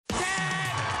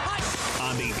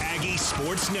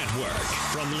Sports Network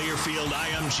from Learfield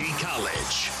IMG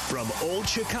College from Old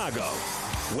Chicago.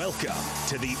 Welcome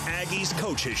to the Aggies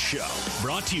Coaches Show,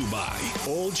 brought to you by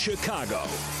Old Chicago.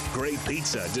 Great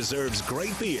pizza deserves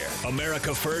great beer.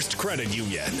 America First Credit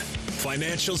Union.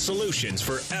 Financial solutions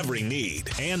for every need.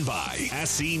 And by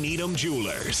S.E. Needham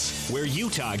Jewelers, where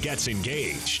Utah gets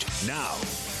engaged. Now,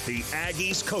 the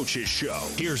Aggies Coaches Show.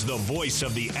 Here's the voice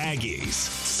of the Aggies,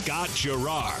 Scott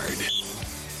Gerard.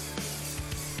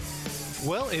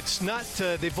 Well, it's not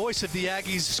the voice of the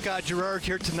Aggies, Scott Gerard,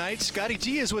 here tonight. Scotty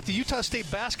G is with the Utah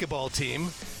State basketball team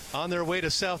on their way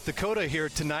to South Dakota here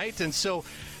tonight. And so,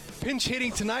 pinch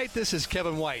hitting tonight, this is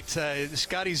Kevin White.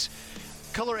 Scotty's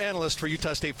color analyst for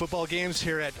Utah State football games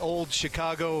here at Old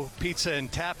Chicago Pizza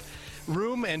and Tap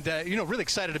Room. And, really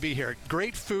excited to be here.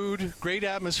 Great food, great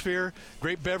atmosphere,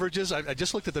 great beverages. I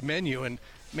just looked at the menu and,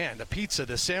 man, the pizza,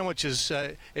 the sandwiches,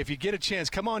 if you get a chance,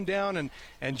 come on down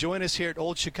and join us here at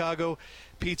Old Chicago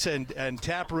Pizza and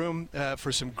Tap Room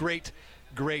for some great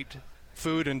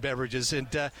food and beverages. And,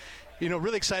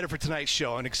 really excited for tonight's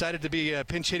show and excited to be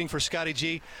pinch hitting for Scotty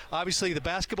G. Obviously, the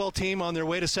basketball team on their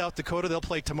way to South Dakota. They'll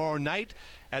play tomorrow night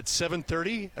at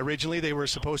 7:30. Originally, they were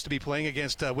supposed to be playing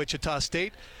against Wichita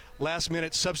State.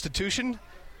 Last-minute substitution.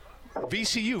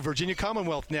 VCU, Virginia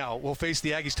Commonwealth now, will face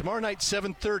the Aggies tomorrow night,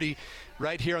 7:30,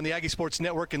 right here on the Aggie Sports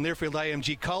Network in Learfield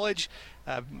IMG College.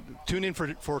 Tune in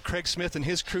for Craig Smith and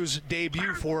his crew's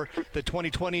debut for the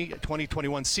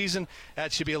 2020-2021 season.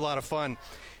 That should be a lot of fun.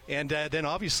 And then,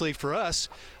 obviously, for us,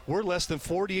 we're less than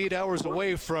 48 hours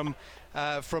away from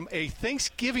a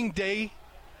Thanksgiving Day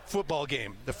football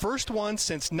game. The first one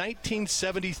since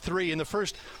 1973, and the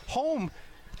first home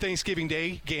Thanksgiving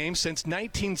Day game since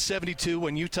 1972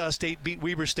 when Utah State beat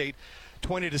Weber State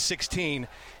 20-16.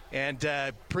 And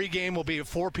pregame will be at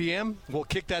 4 p.m. We'll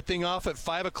kick that thing off at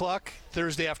 5 o'clock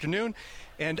Thursday afternoon.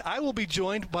 And I will be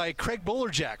joined by Craig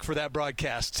Bolerjack for that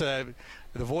broadcast, the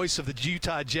voice of the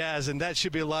Utah Jazz. And that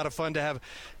should be a lot of fun to have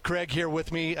Craig here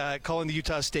with me calling the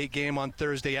Utah State game on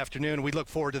Thursday afternoon. We look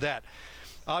forward to that.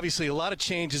 Obviously, a lot of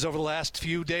changes over the last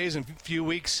few days and few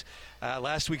weeks.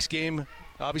 Last week's game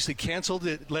obviously canceled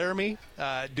at Laramie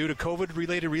due to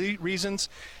COVID-related reasons.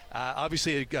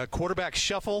 Obviously, a quarterback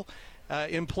shuffle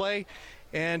in play.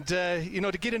 And,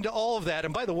 to get into all of that,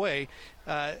 and by the way,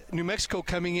 New Mexico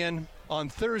coming in on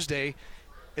Thursday,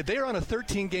 they're on a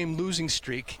 13-game losing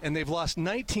streak, and they've lost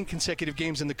 19 consecutive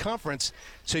games in the conference.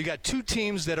 So you got two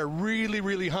teams that are really,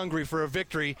 really hungry for a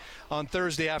victory on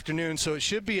Thursday afternoon. So it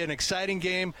should be an exciting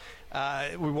game.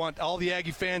 We want all the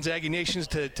Aggie fans, Aggie Nations,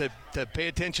 to pay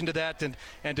attention to that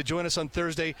and to join us on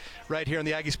Thursday right here on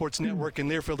the Aggie Sports Network in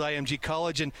Learfield IMG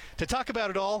College. And to talk about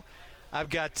it all, I've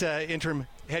got interim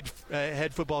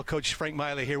head football coach Frank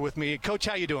Maile here with me. Coach,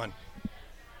 how you doing?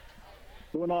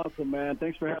 Doing awesome, man.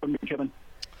 Thanks for having me, Kevin.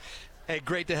 Hey,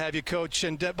 great to have you, Coach.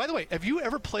 And by the way, have you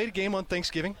ever played a game on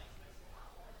Thanksgiving?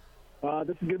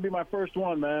 This is going to be my first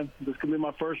one, man. This is going to be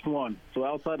my first one. So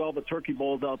outside all the turkey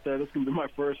bowls out there, this is going to be my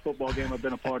first football game I've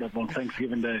been a part of on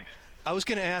Thanksgiving Day. I was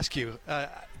going to ask you,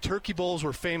 turkey bowls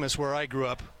were famous where I grew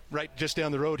up, right just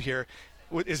down the road here.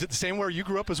 Is it the same where you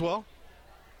grew up as well?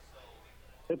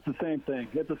 It's the same thing.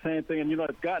 It's the same thing. And,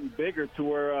 it's gotten bigger to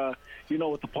where,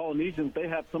 with the Polynesians, they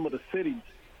have some of the cities.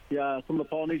 Yeah, some of the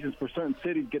Polynesians for certain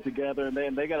cities get together,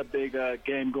 and they got a big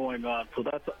game going on. So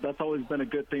that's always been a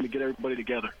good thing to get everybody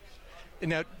together. And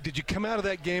now, did you come out of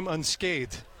that game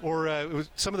unscathed, or was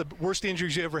some of the worst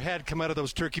injuries you ever had come out of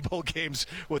those Turkey Bowl games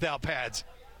without pads?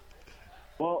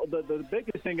 Well, the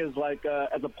biggest thing is,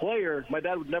 as a player, my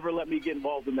dad would never let me get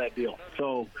involved in that deal.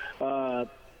 So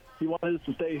he wanted us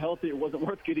to stay healthy. It wasn't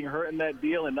worth getting hurt in that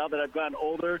deal. And now that I've gotten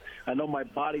older, I know my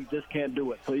body just can't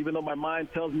do it. So even though my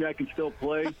mind tells me I can still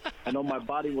play, I know my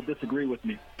body will disagree with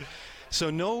me. So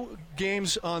no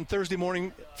games on Thursday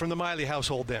morning from the Maile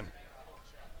household then?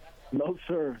 No,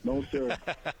 sir. No, sir.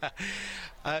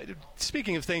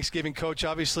 Speaking of Thanksgiving, Coach,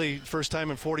 obviously first time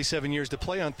in 47 years to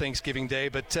play on Thanksgiving Day,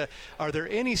 but are there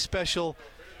any special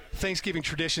Thanksgiving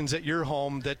traditions at your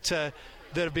home that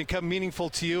have become meaningful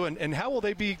to you, and how will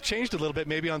they be changed a little bit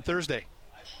maybe on Thursday?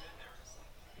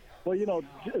 Well,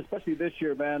 especially this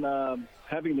year, man,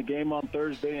 having the game on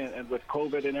Thursday and with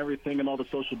COVID and everything and all the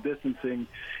social distancing,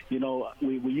 we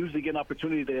usually get an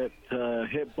opportunity to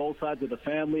hit both sides of the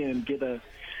family and get a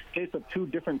taste of two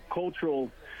different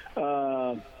cultural,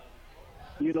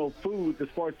 foods as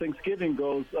far as Thanksgiving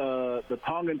goes. The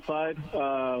Tongan side,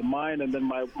 mine, and then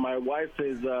my wife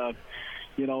is,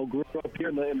 grew up here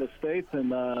in the States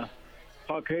and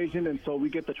Caucasian, and so we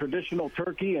get the traditional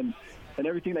turkey and and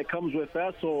everything that comes with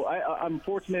that. So I'm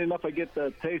fortunate enough I get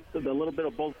to taste a little bit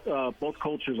of both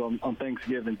cultures on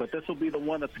Thanksgiving. But this will be the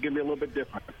one that's going to be a little bit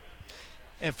different.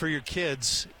 And for your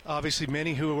kids, obviously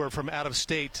many who are from out of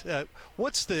state,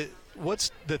 what's the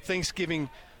Thanksgiving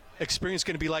experience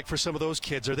going to be like for some of those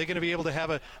kids? Are they going to be able to have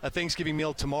a Thanksgiving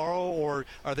meal tomorrow, or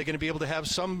are they going to be able to have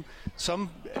some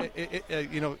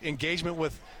engagement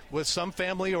with some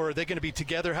family, or are they going to be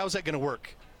together? How's that going to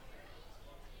work?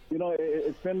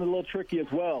 It's been a little tricky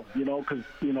as well, because,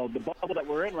 the bubble that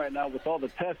we're in right now with all the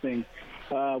testing,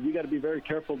 we got to be very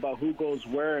careful about who goes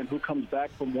where and who comes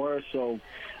back from where. So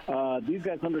these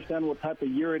guys understand what type of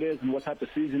year it is and what type of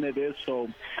season it is. So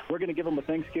we're going to give them a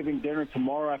Thanksgiving dinner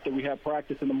tomorrow after we have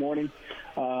practice in the morning.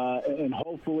 And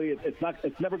hopefully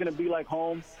it's never going to be like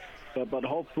home, but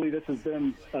hopefully this has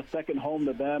been a second home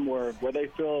to them where they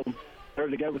feel they're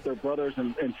together with their brothers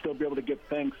and still be able to give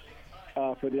thanks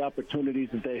for the opportunities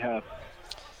that they have.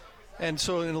 And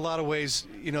so in a lot of ways,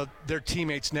 their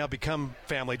teammates now become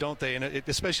family, don't they? And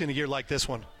especially in a year like this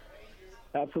one.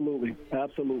 Absolutely.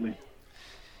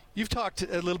 You've talked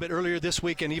a little bit earlier this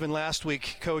week and even last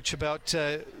week, Coach, about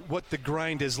what the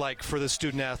grind is like for the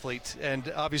student athlete.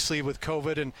 And obviously with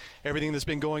COVID and everything that's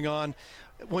been going on,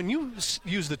 when you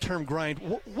use the term grind,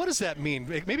 what does that mean?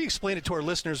 Maybe explain it to our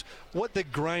listeners what the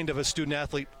grind of a student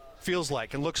athlete feels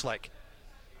like and looks like.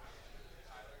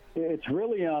 It's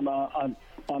really on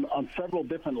several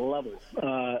different levels.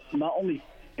 Not only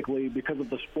physically because of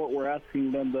the sport we're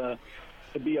asking them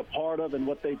to be a part of and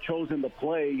what they've chosen to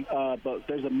play, but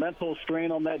there's a mental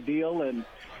strain on that deal. And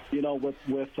with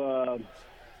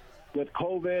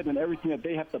COVID and everything that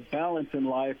they have to balance in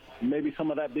life, maybe some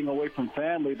of that being away from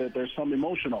family, that there's some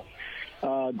emotional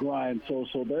grind. So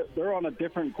they're on a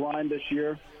different grind this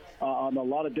year. On a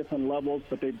lot of different levels,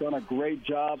 but they've done a great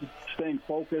job staying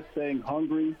focused, staying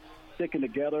hungry, sticking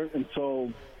together. And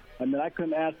so, I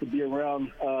couldn't ask to be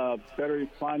around very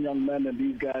fine young men than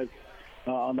these guys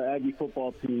on the Aggie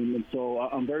football team. And so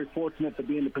I'm very fortunate to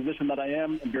be in the position that I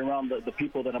am and be around the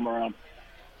people that I'm around.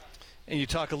 And you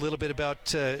talk a little bit about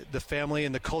the family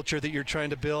and the culture that you're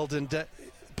trying to build. And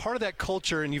part of that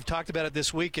culture, and you've talked about it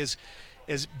this week, is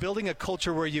building a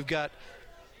culture where you've got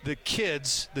the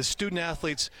kids, the student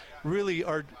athletes, really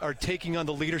are taking on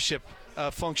the leadership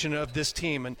function of this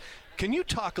team. And can you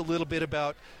talk a little bit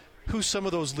about who some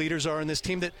of those leaders are in this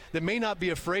team that may not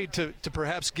be afraid to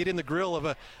perhaps get in the grill of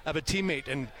a teammate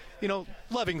and,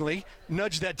 lovingly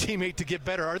nudge that teammate to get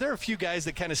better? Are there a few guys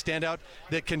that kind of stand out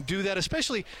that can do that,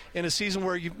 especially in a season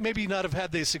where you maybe not have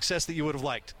had the success that you would have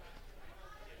liked?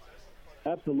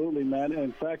 Absolutely, man.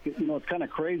 In fact, it's kind of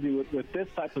crazy with this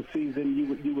type of season.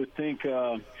 You would think,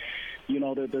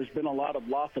 there's been a lot of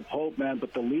loss of hope, man.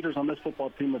 But the leaders on this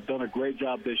football team have done a great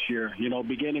job this year.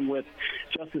 Beginning with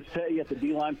Justice Teddy at the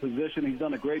D-line position, he's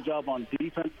done a great job on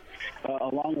defense,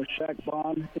 along with Shaq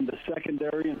Bond in the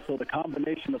secondary. And so the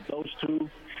combination of those two,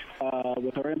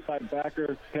 with our inside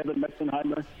backer Kevin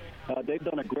Metzenheimer, they've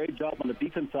done a great job on the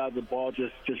defense side of the ball,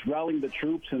 just rallying the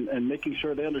troops and making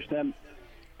sure they understand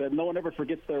that no one ever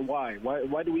forgets their why.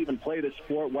 Why do we even play this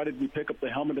sport? Why did we pick up the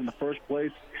helmet in the first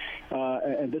place?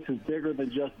 And this is bigger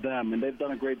than just them, and they've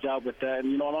done a great job with that.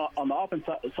 And, on the offense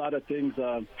side of things,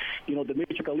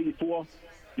 Dimitri Kalifour,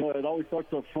 it always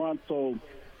starts up front. So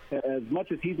as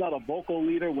much as he's not a vocal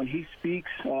leader, when he speaks,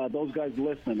 those guys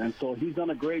listen. And so he's done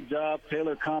a great job.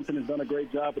 Taylor Compton has done a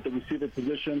great job at the receiver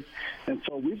position. And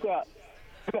so we've got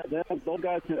those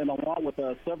guys, and along with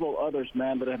several others,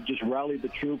 man, that have just rallied the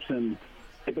troops, and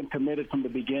they've been committed from the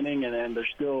beginning, and they're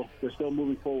still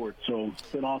moving forward. So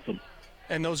it's been awesome.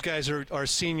 And those guys are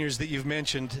seniors that you've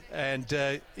mentioned.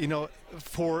 And,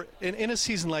 for in a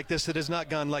season like this that has not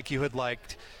gone like you had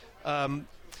liked,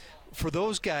 for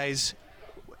those guys,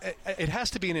 it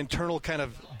has to be an internal kind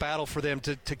of battle for them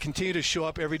to continue to show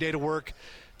up every day to work,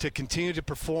 to continue to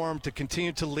perform, to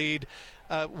continue to lead.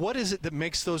 What is it that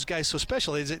makes those guys so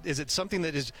special? Is it something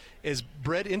that is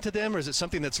bred into them, or is it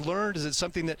something that's learned? Is it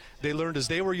something that they learned as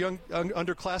they were young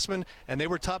underclassmen and they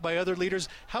were taught by other leaders?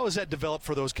 How has that developed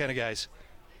for those kind of guys?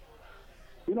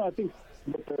 I think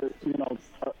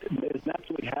it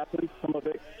naturally happens. Some of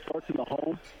it starts in the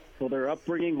home, so their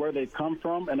upbringing, where they've come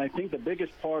from. And I think the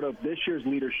biggest part of this year's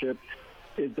leadership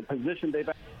is the position they've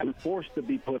been forced to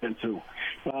be put into,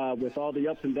 with all the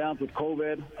ups and downs with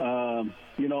COVID,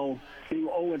 being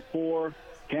 0-4,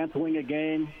 canceling a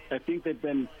game. I think they've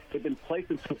been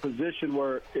placed into a position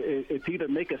where it's either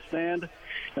make a stand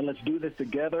and let's do this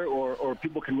together, or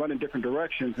people can run in different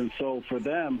directions. And so for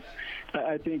them,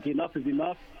 I think enough is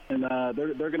enough, and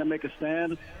they're going to make a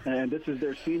stand. And this is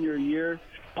their senior year,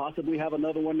 possibly have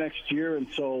another one next year, and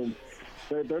so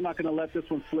they're not going to let this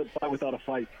one slip by without a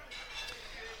fight.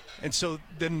 And so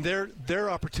then their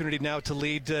opportunity now to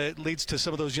lead leads to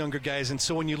some of those younger guys. And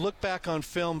so when you look back on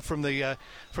film from the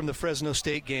Fresno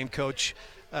State game, Coach,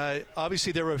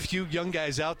 obviously there were a few young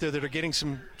guys out there that are getting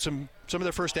some of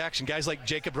their first action. Guys like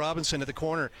Jacob Robinson at the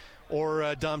corner,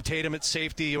 or Dom Tatum at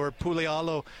safety, or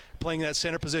Pulialo playing that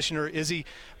center position, or Izzy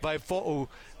Vaifo'u.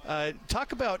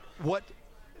 Talk about what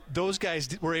those guys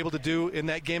were able to do in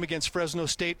that game against Fresno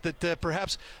State that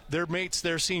perhaps their mates,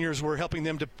 their seniors, were helping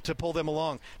them to pull them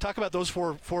along. Talk about those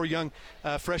four young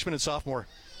freshmen and sophomore.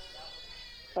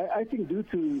 I think due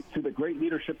to the great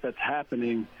leadership that's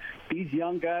happening, these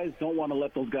young guys don't want to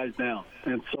let those guys down.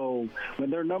 And so when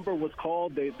their number was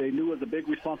called, they knew it was a big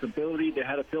responsibility. They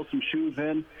had to fill some shoes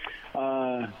in.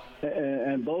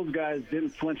 And those guys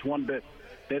didn't flinch one bit.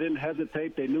 They didn't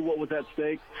hesitate. They knew what was at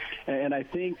stake. And I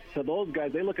think for those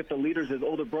guys, they look at the leaders as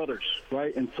older brothers,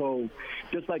 right? And so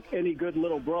just like any good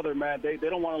little brother, man, they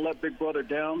don't want to let big brother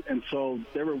down. And so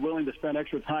they were willing to spend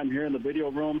extra time here in the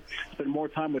video room, spend more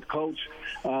time with coach,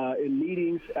 in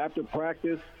meetings, after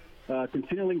practice,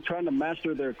 continually trying to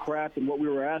master their craft and what we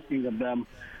were asking of them,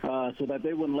 so that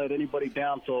they wouldn't let anybody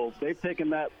down. So they've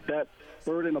taken that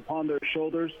burden upon their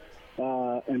shoulders,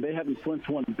 and they haven't flinched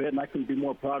one bit, and I couldn't be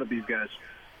more proud of these guys.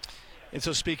 And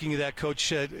so speaking of that,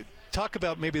 Coach, talk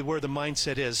about maybe where the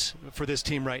mindset is for this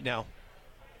team right now.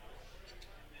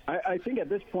 I think at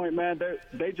this point, man,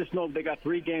 they just know they got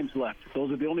 3 games left.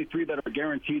 Those are the only 3 that are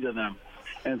guaranteed to them.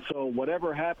 And so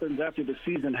whatever happens after the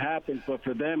season happens, but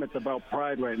for them it's about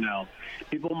pride right now.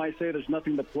 People might say there's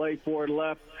nothing to play for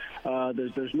left.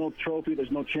 There's no trophy,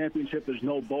 there's no championship, there's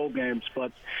no bowl games.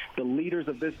 But the leaders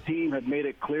of this team have made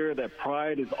it clear that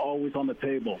pride is always on the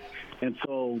table. And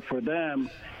so for them,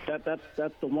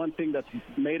 that's the one thing that's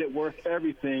made it worth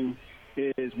everything,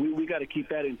 is we got to keep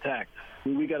that intact.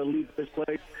 We got to leave this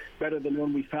place better than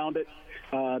when we found it,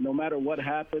 no matter what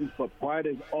happens. But pride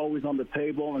is always on the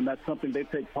table, and that's something they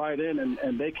take pride in,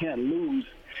 and they can't lose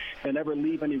and ever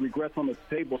leave any regrets on the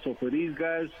table. So for these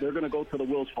guys, they're going to go till the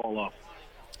wheels fall off.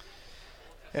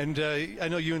 And I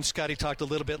know you and Scotty talked a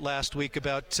little bit last week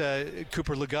about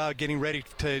Cooper Lega getting ready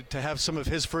to have some of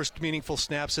his first meaningful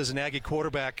snaps as an Aggie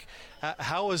quarterback.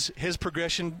 How has his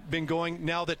progression been going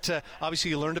now that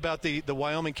obviously you learned about the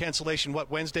Wyoming cancellation,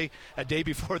 Wednesday, a day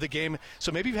before the game?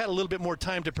 So maybe you've had a little bit more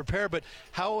time to prepare, but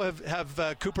how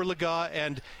have Cooper Lega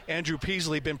and Andrew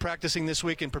Peasley been practicing this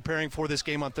week and preparing for this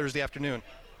game on Thursday afternoon?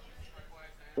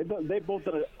 They both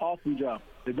done an awesome job.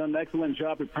 They've done an excellent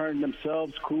job preparing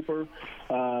themselves. Cooper,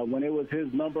 when it was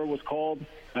his number was called,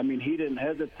 I mean, he didn't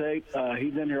hesitate.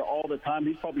 He's in here all the time.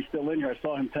 He's probably still in here. I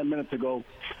saw him 10 minutes ago,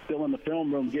 still in the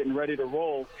film room, getting ready to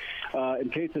roll in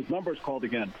case his number is called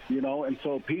again, you know. And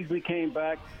so Peasley came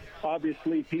back.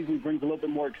 Obviously, Peasley brings a little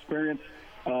bit more experience,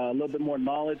 a little bit more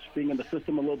knowledge, being in the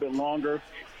system a little bit longer,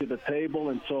 to the table.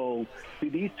 And so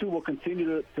these two will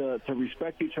continue to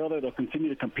respect each other. They'll continue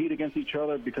to compete against each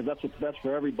other, because that's what's best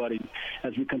for everybody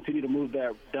as we continue to move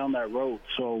down that road.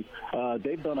 So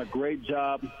they've done a great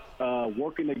job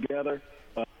working together,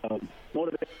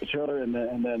 motivating each other, and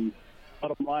then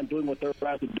bottom line, doing what they're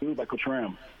asked to do by Coach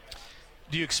Ram.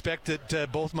 Do you expect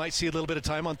that both might see a little bit of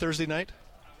time on Thursday night?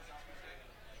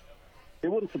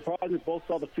 It wouldn't surprise me if both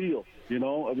saw the field. You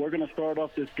know, we're going to start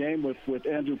off this game with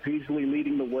Andrew Peasley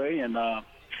leading the way, and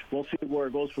we'll see where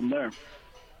it goes from there.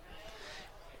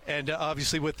 And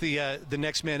obviously with the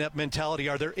next man up mentality,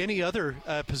 are there any other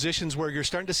positions where you're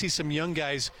starting to see some young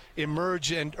guys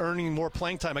emerge and earning more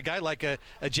playing time? A guy like a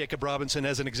Jacob Robinson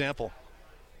as an example.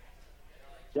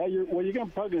 Yeah, you're probably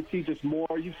going to see just more.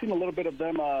 You've seen a little bit of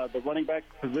them, the running back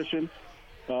position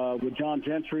with John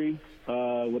Gentry,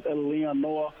 with Leon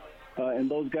Noah.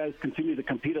 And those guys continue to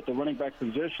compete at the running back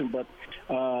position. But,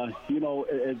 you know,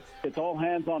 it's all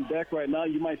hands on deck right now.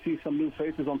 You might see some new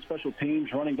faces on special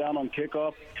teams running down on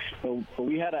kickoff. But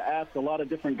we had to ask a lot of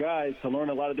different guys to learn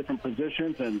a lot of different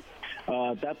positions. And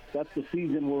that's the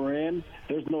season we're in.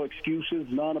 There's no excuses,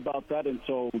 none about that. And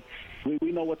so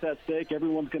we know what's at stake.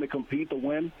 Everyone's going to compete to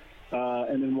win.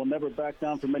 And then we'll never back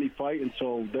down from any fight. And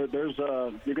so you're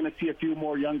going to see a few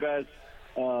more young guys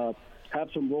have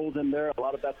some roles in there. A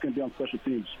lot of that's going to be on special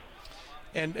teams.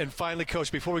 And finally, Coach,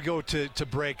 before we go to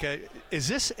break, is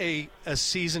this a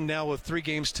season now with 3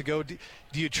 games to go? Do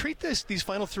you treat these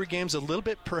final 3 games a little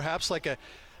bit perhaps like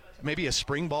maybe a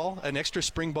spring ball, an extra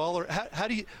spring ball, or how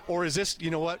do you, or is this, you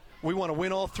know what, we want to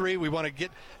win all 3, we want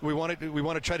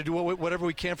to try to do whatever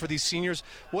we can for these seniors?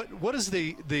 What is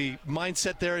the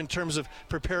mindset there in terms of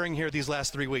preparing here these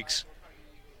last 3 weeks?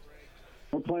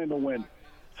 We're playing to win.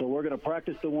 So we're going to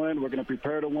practice to win. We're going to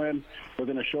prepare to win. We're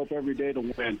going to show up every day to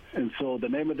win. And so the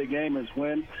name of the game is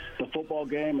win, the football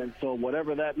game. And so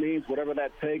whatever that means, whatever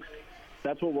that takes,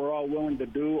 that's what we're all willing to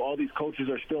do. All these coaches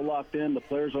are still locked in. The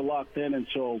players are locked in. And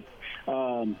so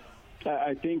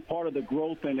I think part of the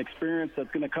growth and experience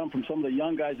that's going to come from some of the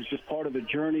young guys is just part of the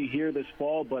journey here this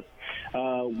fall. But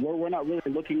we're not really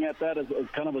looking at that as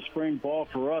kind of a spring ball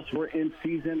for us. We're in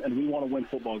season, and we want to win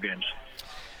football games.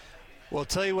 Well, I'll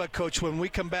tell you what, Coach, when we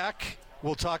come back,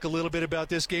 we'll talk a little bit about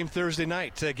this game Thursday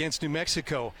night against New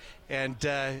Mexico and,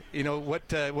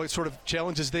 what sort of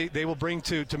challenges they will bring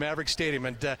to Maverick Stadium.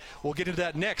 And we'll get into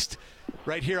that next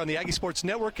right here on the Aggie Sports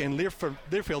Network and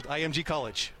Learfield IMG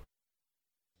College.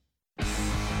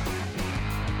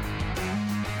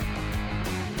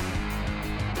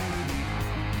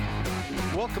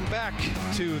 Welcome back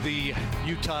to the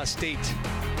Utah State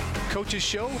Coaches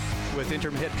Show with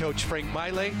interim head coach Frank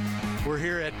Maile. We're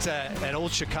here at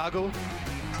Old Chicago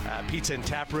Pizza and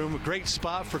Tap Room. A great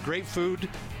spot for great food,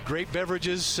 great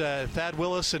beverages. Thad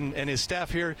Willis and his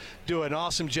staff here do an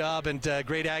awesome job, and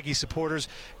great Aggie supporters.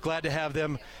 Glad to have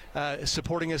them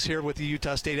supporting us here with the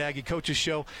Utah State Aggie Coaches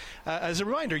Show. As a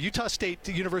reminder, Utah State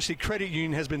University Credit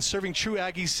Union has been serving true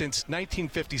Aggies since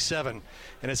 1957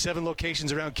 and has 7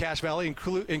 locations around Cache Valley,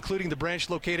 including the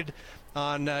branch located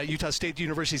on Utah State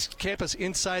University's campus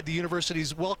inside the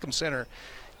university's Welcome Center.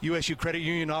 USU Credit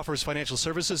Union offers financial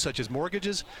services such as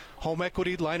mortgages, home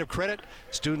equity, line of credit,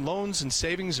 student loans, and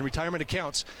savings and retirement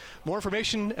accounts. More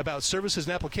information about services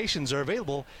and applications are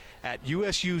available at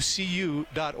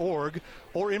usucu.org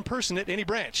or in person at any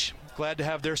branch. Glad to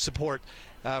have their support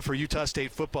for Utah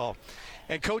State football.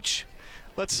 And Coach,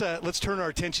 let's turn our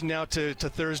attention now to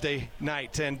Thursday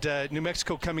night and New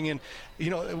Mexico coming in.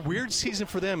 A weird season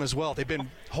for them as well. They've been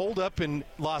holed up in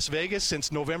Las Vegas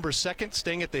since November 2nd,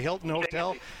 staying at the Hilton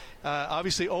Hotel.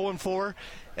 Obviously 0-4,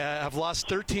 have lost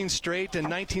 13 straight and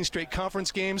 19 straight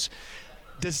conference games.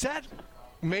 Does that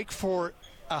make for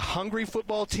a hungry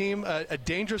football team, a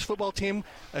dangerous football team,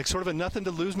 sort of a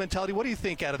nothing-to-lose mentality? What do you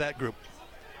think out of that group?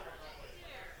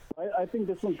 I think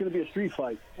this one's going to be a street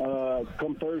fight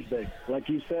come Thursday. Like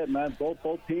you said, man,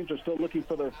 both teams are still looking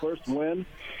for their first win,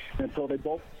 and so they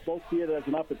both see it as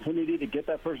an opportunity to get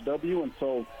that first W. And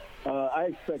so I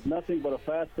expect nothing but a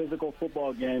fast, physical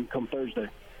football game come Thursday.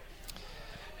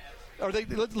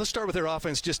 Let's start with their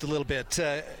offense just a little bit.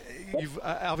 You've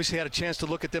obviously had a chance to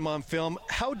look at them on film.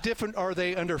 How different are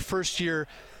they under first-year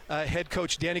head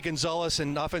coach Danny Gonzalez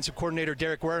and offensive coordinator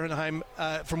Derek Warenheim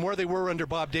from where they were under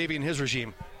Bob Davie and his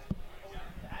regime?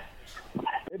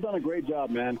 They've done a great job,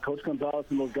 man. Coach Gonzalez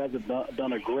and those guys have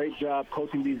done a great job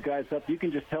coaching these guys up. You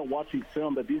can just tell watching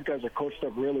film that these guys are coached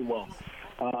up really well.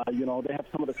 They have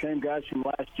some of the same guys from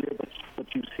last year,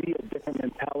 but you see a different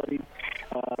mentality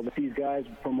with these guys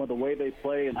from the way they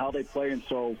play and how they play. And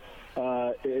so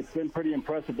it's been pretty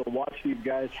impressive to watch these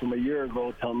guys from a year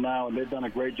ago till now, and they've done a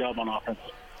great job on offense.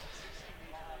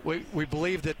 We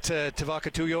believe that Tavaka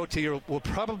Tuioti will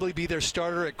probably be their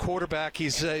starter at quarterback.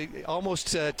 He's almost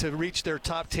to reach their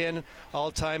top 10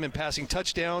 all-time in passing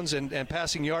touchdowns and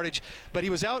passing yardage. But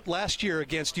he was out last year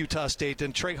against Utah State.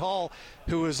 And Trey Hall,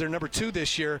 who was their number 2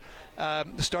 this year,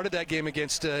 started that game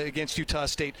against Utah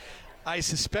State. I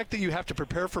suspect that you have to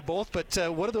prepare for both, but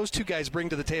what do those two guys bring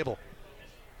to the table?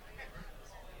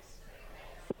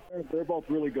 They're both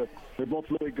really good.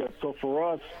 So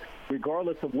for us,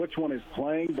 regardless of which one is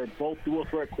playing, they're both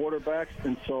dual-threat quarterbacks,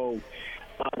 and so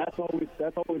that's always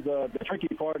the tricky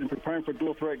part in preparing for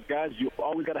dual-threat guys. You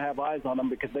always got to have eyes on them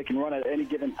because they can run at any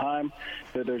given time.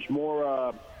 There's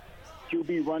more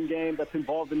QB run game that's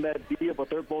involved in that deal, but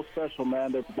they're both special,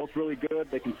 man. They're both really good.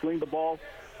 They can swing the ball,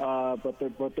 but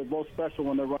they're both special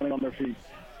when they're running on their feet.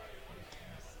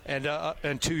 And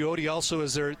Tuioti also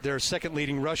is their second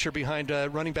leading rusher behind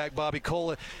running back Bobby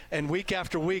Cole. And week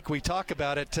after week we talk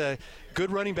about it.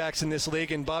 Good running backs in this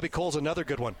league, and Bobby Cole's another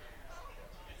good one.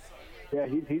 Yeah,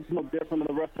 he's no different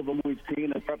than the rest of them we've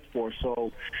seen and prepped for.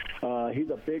 So he's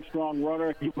a big, strong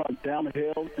runner. He runs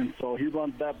downhill, and so he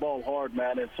runs that ball hard,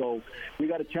 man. And so we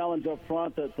got a challenge up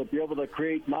front to be able to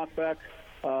create knockbacks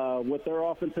with their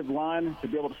offensive line to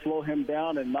be able to slow him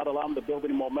down and not allow him to build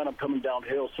any momentum coming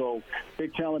downhill. So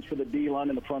big challenge for the D-line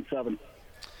in the front 7.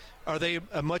 Are they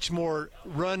a much more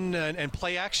run and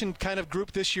play action kind of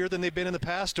group this year than they've been in the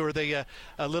past, or are they a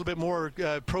little bit more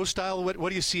pro style? What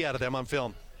do you see out of them on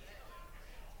film?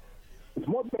 It's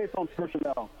more based on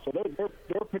personnel. So they're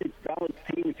a pretty balanced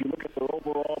team if you look at their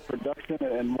overall production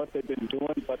and what they've been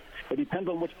doing. But it depends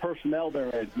on which personnel they're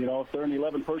in. If they're in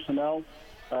 11 personnel,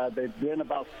 they've been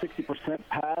about 60%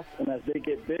 pass, and as they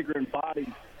get bigger in bodies,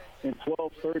 in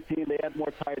 12, 13, they add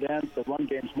more tight ends. The run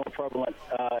game's more prevalent,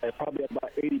 probably at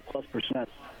about 80+%. And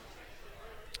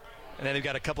then they've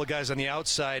got a couple of guys on the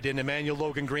outside in Emmanuel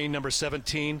Logan Green, number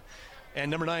 17, and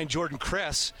number 9, Jordan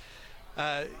Kress.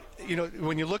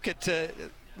 When you look at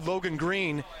Logan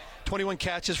Green, 21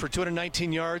 catches for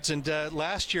 219 yards, and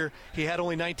last year he had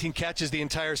only 19 catches the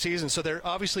entire season. So they're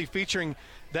obviously featuring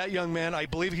that young man. I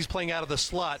believe he's playing out of the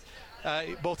slot,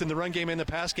 both in the run game and the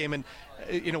pass game. And,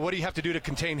 what do you have to do to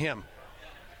contain him?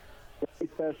 He's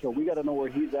special. We got to know where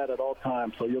he's at all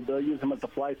times. So they'll use him as the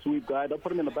fly sweep guy. They'll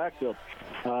put him in the backfield,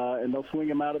 and they'll swing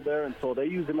him out of there. And so they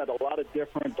use him at a lot of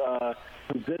different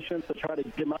positions to try to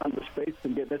get him out into space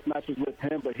and get mismatches with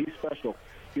him. But he's special.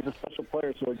 He's a special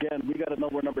player. So, again, we got to know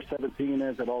where number 17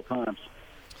 is at all times.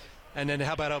 And then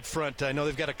how about up front? I know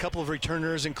they've got a couple of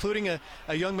returners, including a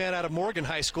young man out of Morgan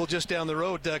High School just down the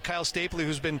road, Kyle Stapley,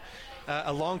 who's been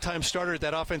a long-time starter at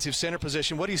that offensive center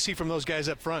position. What do you see from those guys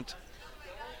up front?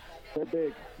 They're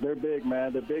big. They're big,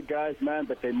 man. They're big guys, man,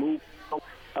 but they move.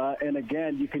 And,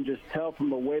 again, you can just tell from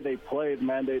the way they played,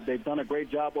 man. They've done a great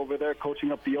job over there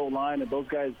coaching up the O-line, and those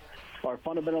guys are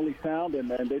fundamentally sound, and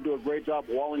they do a great job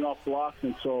walling off blocks.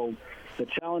 And so the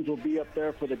challenge will be up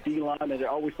there for the D-line, and it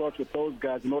always starts with those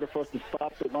guys. In order for us to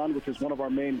stop the run, which is one of our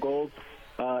main goals,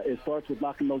 it starts with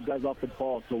knocking those guys off the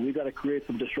ball. So we got to create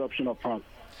some disruption up front.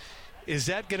 Is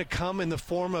that going to come in the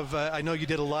form of, I know you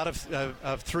did a lot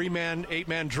of three-man,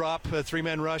 eight-man drop,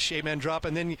 three-man rush, eight-man drop,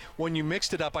 and then when you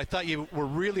mixed it up, I thought you were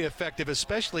really effective,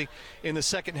 especially in the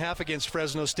second half against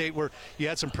Fresno State, where you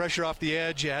had some pressure off the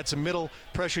edge, you had some middle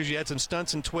pressures, you had some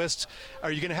stunts and twists.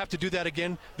 Are you going to have to do that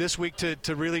again this week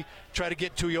to really try to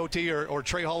get Tuioti or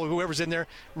Trey Hall or whoever's in there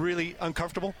really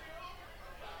uncomfortable?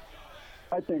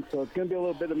 I think so. It's going to be a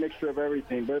little bit of mixture of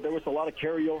everything. There was a lot of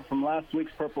carryover from last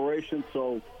week's preparation,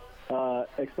 so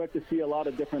expect to see a lot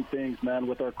of different things, man,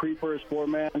 with our creepers,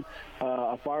 four-man,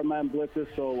 a fireman blitzes.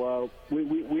 So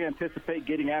we anticipate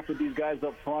getting after these guys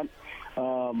up front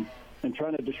and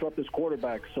trying to disrupt this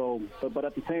quarterback. So, but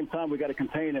at the same time, we got to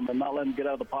contain him and not let him get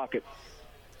out of the pocket.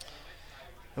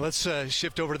 Let's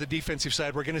shift over to the defensive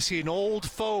side. We're going to see an old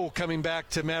foe coming back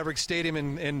to Maverick Stadium,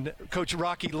 and Coach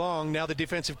Rocky Long, now the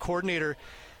defensive coordinator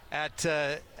at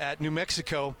New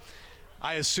Mexico.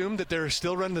 I assume that they're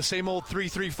still running the same old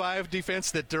 3-3-5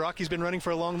 defense that Rocky's been running for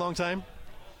a long, long time?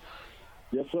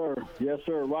 Yes, sir. Yes,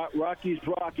 sir. Rocky's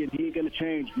rocking. He ain't going to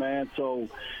change, man. So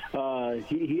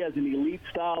he has an elite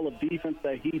style of defense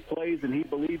that he plays and he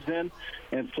believes in.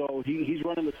 And so he's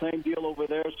running the same deal over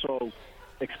there. So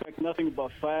expect nothing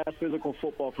but fast, physical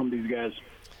football from these guys.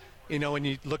 When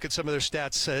you look at some of their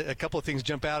stats, a couple of things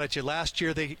jump out at you. Last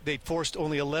year, they forced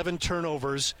only 11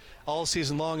 turnovers all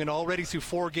season long, and already through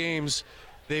 4 games,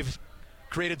 they've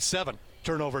created 7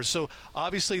 turnovers. So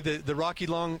obviously the Rocky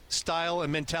Long style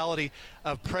and mentality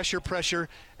of pressure,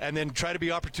 and then try to be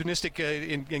opportunistic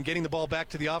in getting the ball back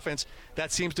to the offense,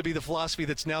 that seems to be the philosophy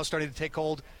that's now starting to take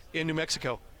hold in New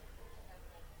Mexico.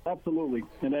 Absolutely.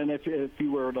 And then if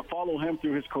you were to follow him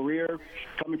through his career,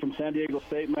 coming from San Diego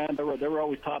State, man, they were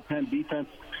always top 10 defense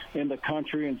in the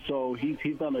country. And so he's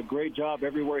done a great job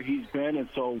everywhere he's been. And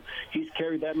so he's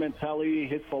carried that mentality,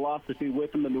 his philosophy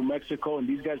with him to New Mexico, and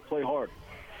these guys play hard.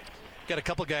 Got a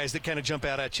couple guys that kind of jump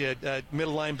out at you.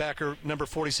 Middle linebacker, number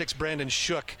 46, Brandon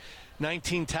Shook.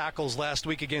 19 tackles last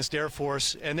week against Air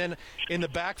Force. And then in the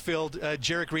backfield,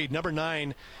 Jarek Reed, number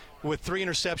 9, with 3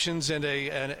 interceptions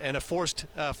and a forced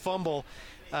fumble.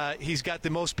 He's got the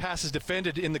most passes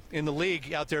defended in the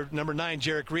league out there, number 9,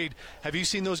 Jarek Reed. Have you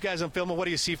seen those guys on film, and what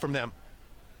do you see from them?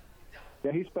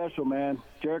 Yeah, he's special, man.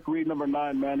 Jarek Reed, number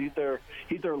 9, man.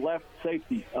 He's their left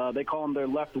safety. They call him their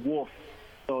left wolf.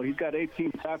 So he's got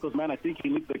 18 tackles, man. I think he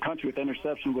leads the country with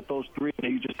interception with those 3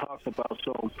 that you just talked about.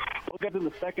 So those guys in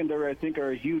the secondary, I think, are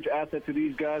a huge asset to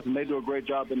these guys, and they do a great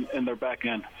job in their back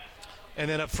end. And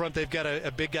then up front, they've got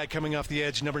a big guy coming off the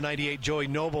edge, number 98, Joey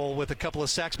Noble, with a couple of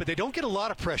sacks, but they don't get a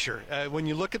lot of pressure. When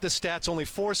you look at the stats, only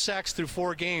 4 sacks through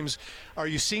 4 games. Are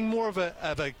you seeing more of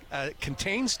a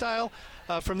contained style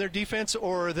from their defense,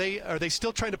 or are they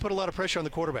still trying to put a lot of pressure on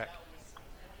the quarterback?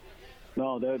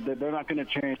 No, they're not going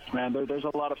to change, man. There's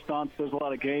a lot of stunts. There's a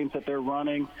lot of games that they're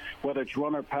running, whether it's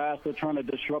run or pass. They're trying to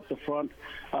disrupt the front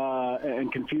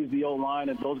and confuse the O-line,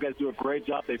 and those guys do a great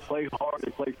job. They play hard.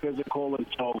 They play physical, and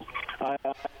so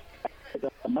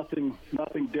nothing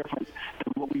different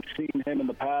than what we've seen him in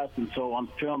the past. And so on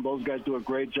film, those guys do a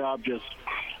great job just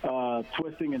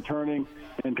twisting and turning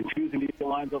and confusing the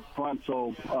O-lines up front.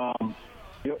 So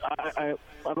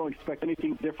I don't expect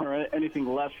anything different or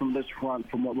anything less from this front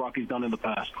from what Rocky's done in the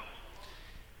past.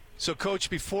 So, Coach,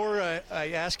 before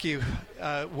I ask you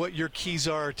what your keys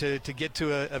are to get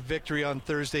to a victory on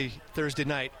Thursday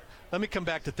night, let me come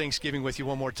back to Thanksgiving with you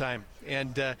one more time.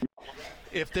 And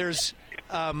if there's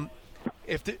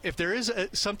if there is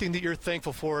something that you're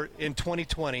thankful for in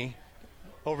 2020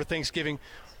 over Thanksgiving,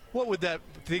 what would that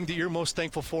thing that you're most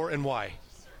thankful for and why?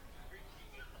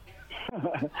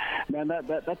 Man,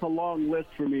 that's a long list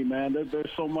for me, man.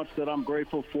 There's so much that I'm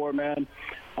grateful for, man.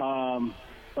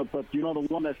 But the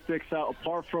one that sticks out,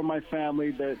 apart from my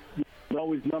family, that is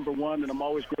always number one, and I'm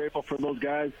always grateful for those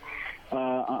guys.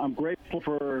 I'm grateful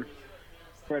for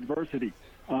adversity.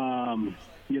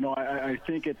 I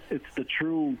think it's the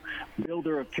true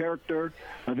builder of character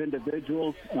of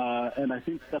individuals, and I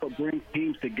think that'll bring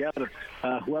teams together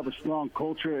who have a strong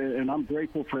culture, and I'm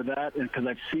grateful for that, because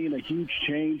I've seen a huge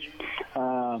change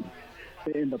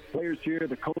in the players here,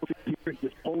 the coaches here,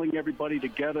 just pulling everybody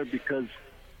together, because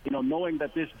knowing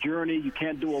that this journey you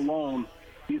can't do alone.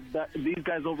 These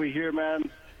guys over here, man,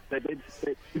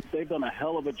 they've done a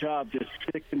hell of a job just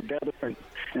sticking together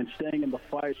and staying in the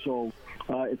fight. So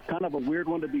it's kind of a weird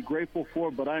one to be grateful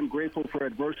for, but I'm grateful for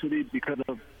adversity because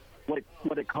of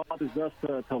what it causes us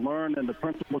to learn, and the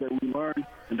principle that we learn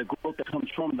and the growth that comes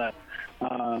from that.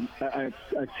 I've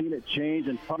seen it change,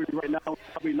 and probably right now,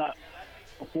 probably not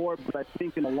before, but I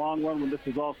think in the long run, when this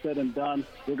is all said and done,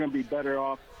 we're going to be better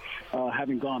off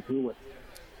having gone through it.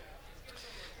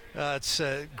 It's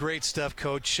great stuff,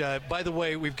 Coach. By the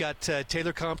way, we've got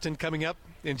Taylor Compton coming up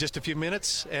in just a few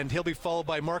minutes, and he'll be followed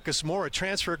by Marcus Moore,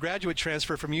 a graduate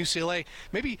transfer from UCLA.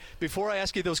 Maybe before I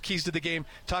ask you those keys to the game,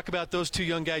 talk about those two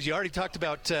young guys. You already talked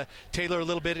about Taylor a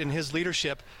little bit in his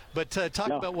leadership, but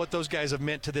talk about what those guys have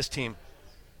meant to this team.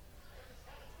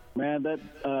 Man,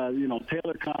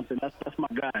 Taylor Compton, that's my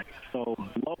guy. So,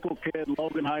 local kid,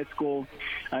 Logan High School.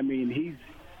 I mean,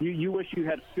 you wish you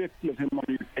had 50 of him on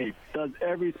your tape. Does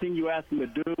everything you ask him to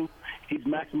do. He's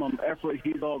maximum effort.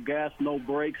 He's all gas, no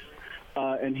brakes,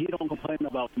 and he don't complain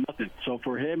about nothing. So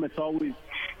for him, it's always,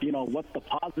 what's the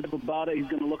positive about it? He's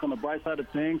going to look on the bright side of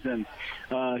things, and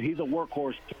he's a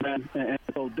workhorse, man. And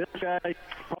so this guy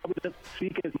probably doesn't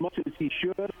speak as much as he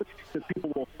should, because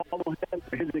people will follow him.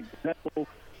 His example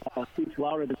speaks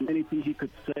louder than anything he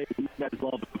could say. These guys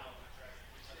love him.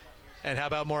 And how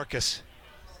about Marcus?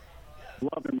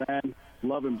 Love him, man.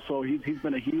 Love him. So he's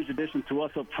been a huge addition to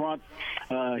us up front.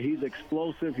 He's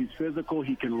explosive. He's physical.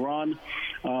 He can run.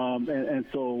 And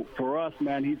so for us,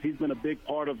 man, he's been a big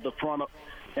part of the front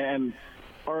and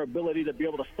our ability to be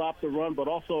able to stop the run, but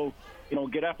also,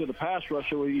 get after the pass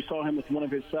rusher, where you saw him with one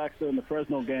of his sacks there in the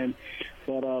Fresno game.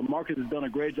 But Marcus has done a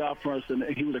great job for us, and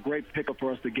he was a great pickup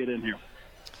for us to get in here.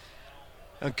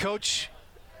 And Coach,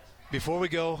 before we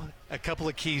go, a couple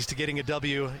of keys to getting a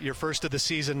W, your first of the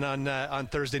season on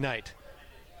Thursday night.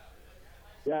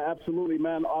 Yeah, absolutely,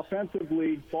 man.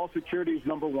 Offensively, ball security is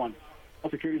number one.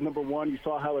 Ball security is number one. You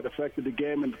saw how it affected the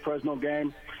game in the Fresno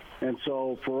game. And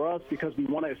so for us, because we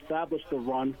want to establish the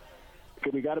run,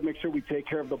 we got to make sure we take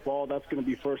care of the ball. That's going to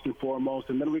be first and foremost.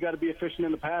 And then we got to be efficient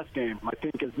in the pass game. I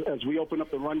think as we open up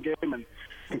the run game and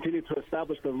continue to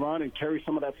establish the run and carry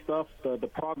some of that stuff, the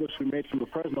progress we made from the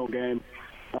Fresno game,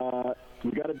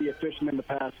 we got to be efficient in the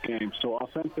pass game. So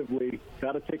offensively,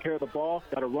 got to take care of the ball,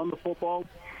 got to run the football,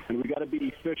 and we got to be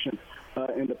efficient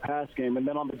in the pass game. And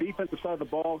then on the defensive side of the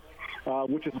ball,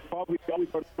 which is probably always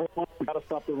our first one, we got to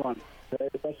stop the run, okay?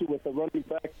 Especially with the running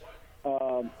back.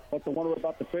 Like the one we're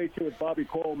about to face here with Bobby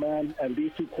Cole, man, and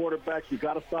these two quarterbacks, you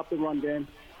got to stop the run game.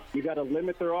 You got to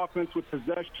limit their offense with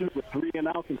possession, with 3 and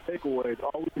outs and takeaways.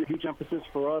 Always a huge emphasis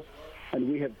for us, and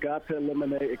we have got to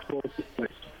eliminate explosive plays.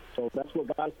 So that's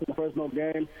what got us in the Fresno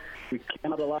game. We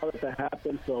cannot allow it to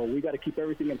happen, so we got to keep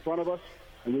everything in front of us,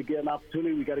 and we get an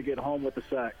opportunity, we got to get home with the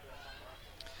sack.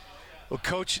 Well,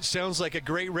 Coach, sounds like a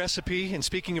great recipe. And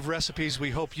speaking of recipes,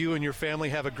 we hope you and your family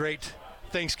have a great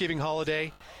Thanksgiving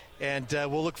holiday. And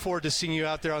we'll look forward to seeing you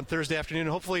out there on Thursday afternoon, and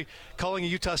hopefully calling a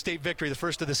Utah State victory, the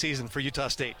first of the season for Utah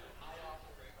State.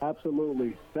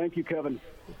 Absolutely. Thank you, Kevin.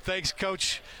 Thanks,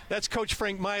 Coach. That's Coach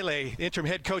Frank Maile, interim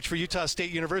head coach for Utah State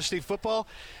University football.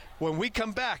 When we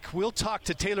come back, we'll talk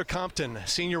to Taylor Compton,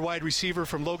 senior wide receiver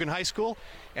from Logan High School,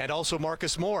 and also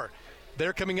Marcus Moore.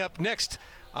 They're coming up next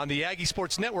on the Aggie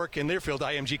Sports Network in Learfield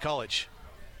IMG College.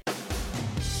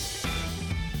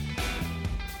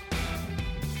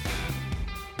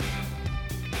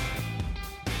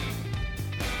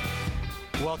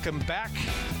 Welcome back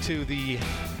to the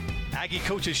Aggie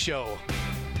Coaches Show.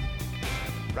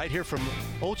 Right here from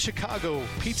Old Chicago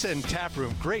Pizza and Tap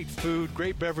Room. Great food,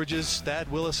 great beverages.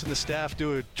 Thad Willis and the staff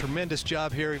do a tremendous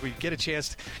job here. We get a chance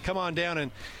to come on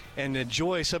down and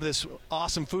enjoy some of this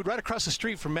awesome food right across the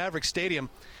street from Maverick Stadium.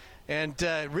 And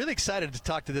really excited to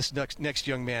talk to this next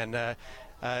young man,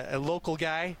 a local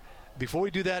guy, Before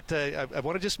we do that, I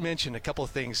want to just mention a couple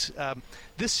of things.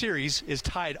 This series is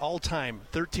tied all time,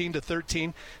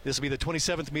 13-13. This will be the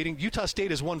 27th meeting. Utah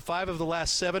State has won 5 of the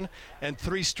last 7 and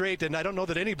 3 straight, and I don't know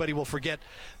that anybody will forget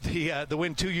the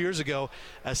win 2 years ago,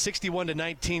 a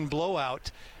 61-19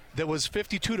 blowout that was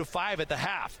 52-5 at the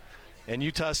half. And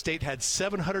Utah State had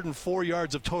 704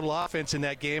 yards of total offense in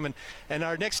that game. And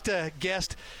our next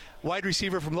guest, wide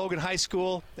receiver from Logan High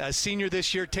School, senior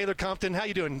this year, Taylor Compton. How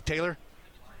you doing, Taylor?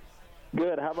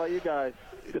 Good. How about you guys?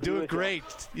 Doing great.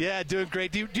 Yeah, doing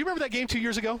great. Do you remember that game 2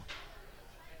 years ago?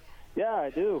 Yeah, I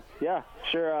do. Yeah,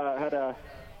 sure. Had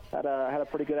a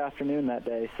pretty good afternoon that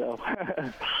day. So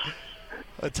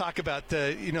talk about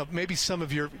maybe some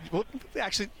of your. Well,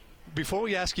 actually, before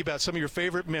we ask you about some of your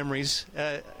favorite memories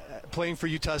playing for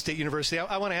Utah State University,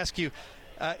 I want to ask you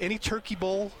any Turkey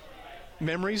Bowl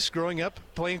memories growing up,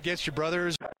 playing against your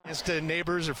brothers, against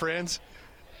neighbors or friends?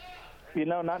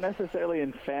 Not necessarily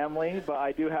in family, but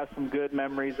I do have some good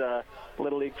memories.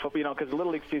 Little League football, because the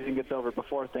Little League season gets over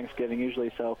before Thanksgiving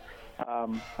usually. So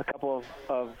a couple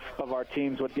of our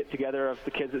teams would get together of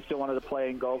the kids that still wanted to play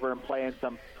and go over and play in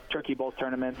some Turkey Bowl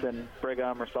tournaments in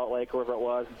Brigham or Salt Lake, wherever it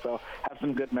was. And so have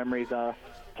some good memories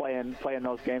playing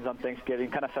those games on Thanksgiving.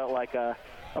 Kind of felt like a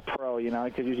pro,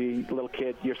 because usually little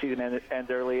kids, your season ends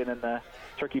early, and then the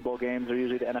Turkey Bowl games are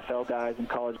usually the NFL guys and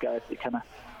college guys. You kind of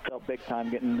felt big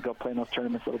time getting to go play in those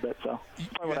tournaments a little bit. So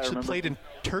you actually played in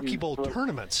Turkey Bowl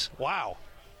tournaments. Wow.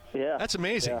 Yeah. That's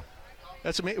amazing. Yeah.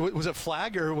 That's amazing. Was it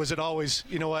flag, or was it always,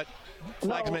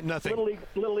 flags meant nothing?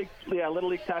 Little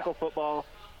League tackle football.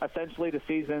 Essentially the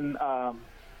season,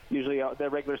 usually the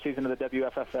regular season of the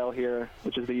WFFL here,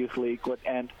 which is the youth league, would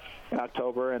end in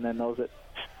October, and then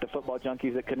the football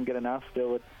junkies that couldn't get enough, they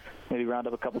would maybe round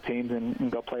up a couple teams and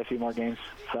go play a few more games.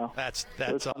 So that's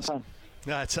awesome.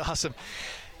 That's awesome.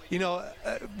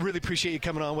 Really appreciate you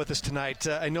coming on with us tonight.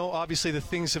 I know obviously the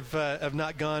things have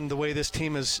not gone the way this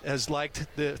team has liked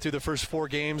through the first 4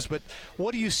 games, but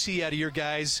what do you see out of your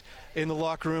guys in the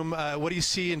locker room? What do you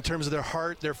see in terms of their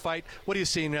heart, their fight? What are you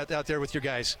seeing out there with your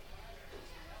guys?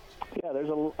 Yeah, there's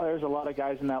a lot of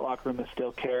guys in that locker room that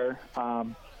still care,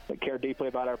 that care deeply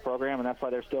about our program, and that's why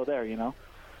they're still there,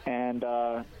 And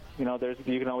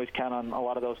you can always count on a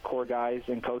lot of those core guys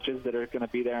and coaches that are going to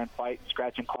be there and fight and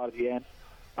scratch and claw to the end.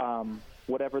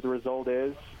 Whatever the result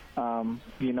is,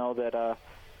 that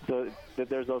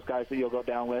there's those guys that you'll go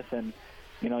down with, and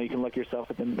you can look yourself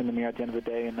in the mirror at the end of the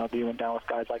day and know that you went down with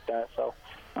guys like that. So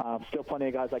still plenty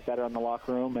of guys like that are in the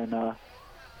locker room, and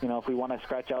if we want to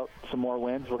scratch out some more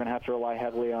wins, we're going to have to rely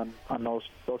heavily on those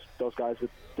guys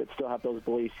that still have those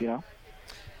beliefs.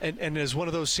 And as one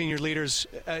of those senior leaders,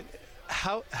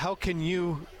 how can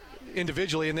you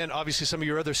individually, and then obviously some of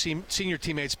your other senior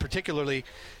teammates particularly,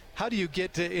 how do you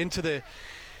get into the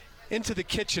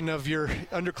kitchen of your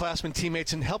underclassmen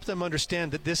teammates and help them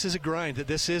understand that this is a grind, that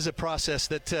this is a process,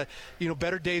 that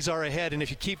better days are ahead, and if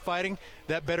you keep fighting,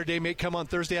 that better day may come on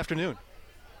Thursday afternoon?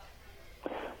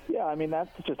 Yeah, I mean, that's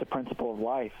just a principle of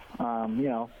life.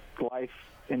 Life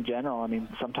in general. I mean,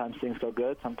 sometimes things go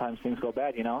good, sometimes things go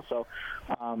bad, So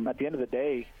at the end of the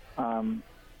day,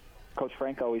 Coach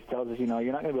Frank always tells us, you're not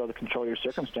going to be able to control your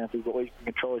circumstances, but what you can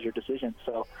control is your decisions.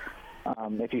 So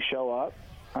if you show up,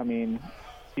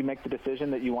 you make the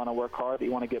decision that you want to work hard, that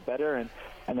you want to get better, and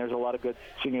there's a lot of good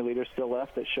senior leaders still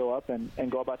left that show up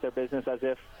and go about their business as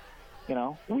if,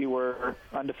 we were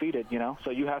undefeated,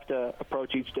 So you have to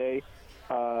approach each day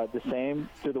the same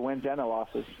through the wins and the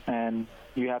losses, and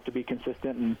you have to be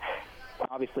consistent and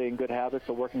obviously in good habits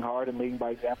of working hard and leading by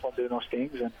example and doing those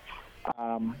things. And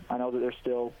I know that there's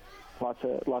still lots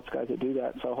of guys that do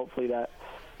that, so hopefully that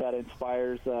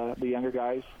inspires the younger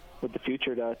guys with the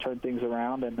future to turn things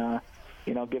around and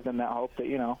give them that hope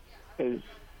that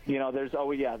there's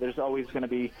always going to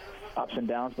be ups and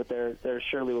downs, but there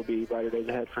surely will be brighter days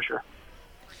ahead for sure.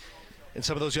 And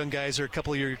some of those young guys are a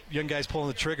couple of your young guys pulling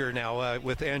the trigger now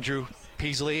with Andrew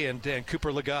Peasley and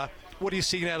Cooper Lega. What are you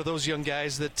seeing out of those young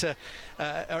guys? That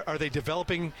are they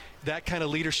developing that kind of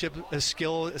leadership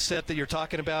skill set that you're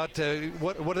talking about?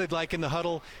 What are they like in the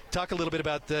huddle? Talk a little bit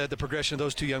about the progression of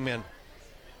those two young men.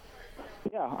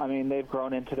 Yeah, I mean, they've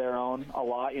grown into their own a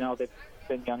lot. They've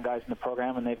been young guys in the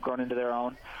program, and they've grown into their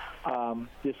own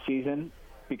this season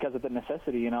because of the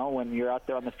necessity. When you're out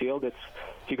there on the field,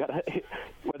 you got to,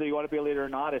 whether you want to be a leader or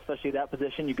not, especially that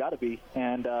position, you got to be.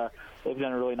 And they've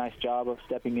done a really nice job of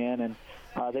stepping in, and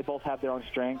they both have their own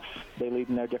strengths. They lead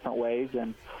in their different ways,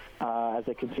 and as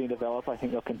they continue to develop, I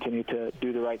think they'll continue to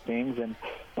do the right things.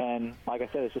 And like I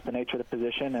said, it's just the nature of the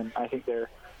position, and I think they're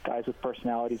guys with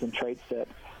personalities and traits that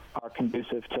are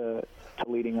conducive to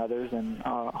leading others, and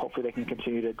hopefully they can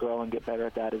continue to grow and get better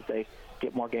at that as they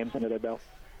get more games under their belt.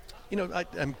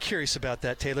 I'm curious about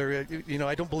that, Taylor.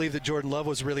 I don't believe that Jordan Love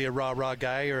was really a rah-rah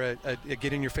guy or a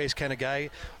get-in-your-face kind of guy.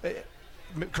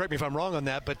 Correct me if I'm wrong on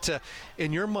that, but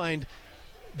in your mind,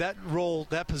 that role,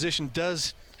 that position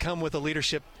does come with a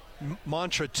leadership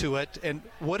mantra to it. And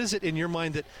what is it in your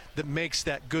mind that makes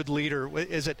that good leader?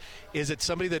 Is it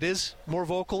somebody that is more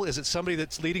vocal? Is it somebody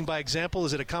that's leading by example?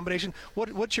 Is it a combination?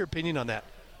 What's your opinion on that?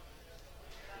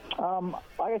 Like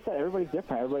I said, everybody's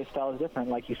different. Everybody's style is different.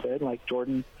 Like you said, like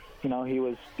Jordan, he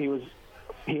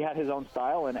had his own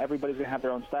style, and everybody's going to have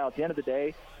their own style. At the end of the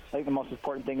day, I think the most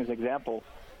important thing is example.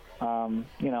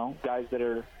 Guys that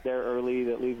are there early,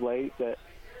 that leave late, that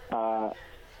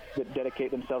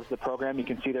dedicate themselves to the program. You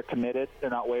can see they're committed. They're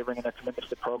not wavering in their commitment to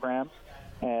the program,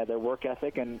 their work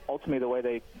ethic, and ultimately the way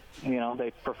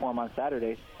they perform on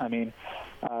Saturdays. I mean,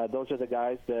 those are the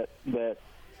guys that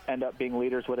end up being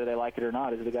leaders, whether they like it or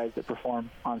not, is the guys that perform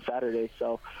on Saturdays.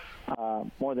 So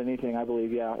more than anything, I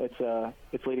believe,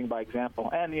 it's leading by example.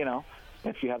 And,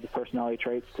 if you have the personality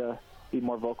traits to be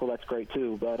more vocal, that's great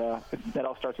too. But that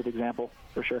all starts with example,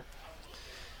 for sure.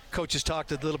 Coach has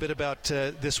talked a little bit about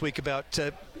this week about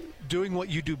doing what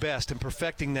you do best and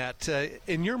perfecting that.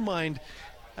 In your mind,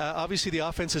 obviously the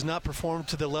offense has not performed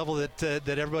to the level that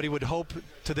everybody would hope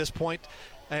to this point,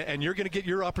 and you're going to get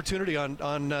your opportunity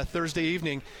on Thursday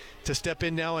evening to step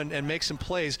in now and make some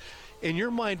plays. In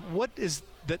your mind, what is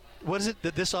it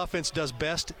that this offense does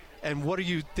best, and what do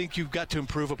you think you've got to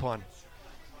improve upon?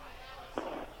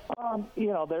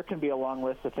 There can be a long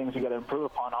list of things we got to improve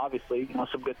upon. Obviously,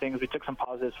 some good things. We took some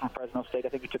positives from Fresno State. I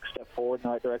think we took a step forward in the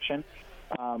right direction.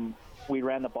 We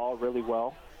ran the ball really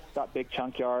well, got big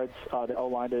chunk yards. The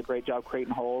O-line did a great job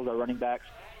creating holes. Our running backs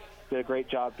did a great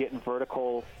job getting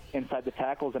vertical inside the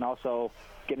tackles and also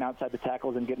getting outside the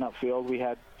tackles and getting upfield. We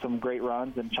had some great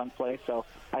runs and chunk plays. So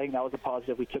I think that was a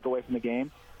positive we took away from the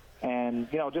game. And,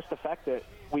 just the fact that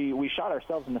we shot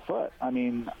ourselves in the foot. I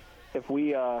mean, if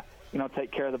we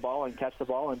take care of the ball and catch the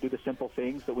ball and do the simple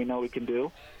things that we know we can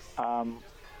do,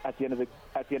 at the end of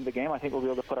the game, I think we'll be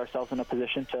able to put ourselves in a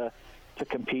position to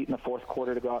compete in the fourth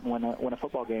quarter to go out and win a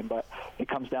football game. But it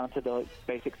comes down to the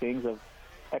basic things of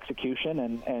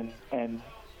execution and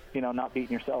not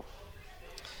beating yourself.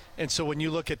 And so when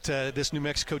you look at this New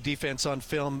Mexico defense on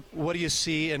film, what do you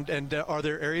see, and are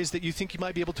there areas that you think you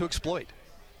might be able to exploit?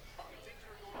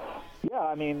 Yeah,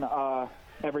 I mean,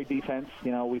 every defense,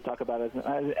 we talk about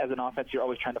as an offense, you're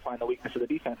always trying to find the weakness of the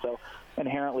defense. So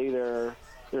inherently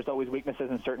there's always weaknesses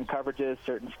in certain coverages,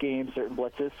 certain schemes, certain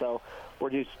blitzes. So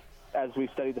we're just, as we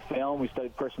studied the film, we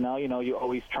studied personnel, you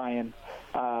always try and,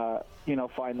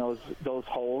 find those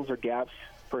holes or gaps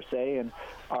per se. And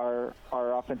our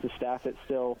offensive staff that's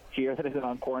still here that isn't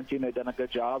on quarantine, they've done a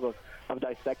good job of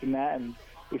dissecting that. And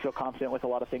we feel confident with a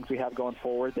lot of things we have going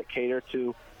forward that cater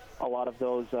to a lot of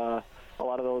those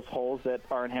holes that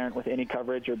are inherent with any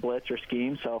coverage or blitz or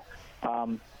scheme. So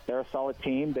they're a solid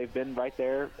team. They've been right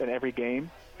there in every game,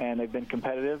 and they've been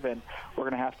competitive, and we're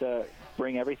going to have to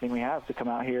bring everything we have to come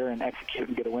out here and execute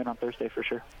and get a win on Thursday for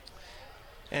sure.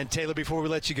 And Taylor, before we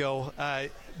let you go,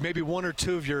 maybe one or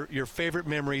two of your favorite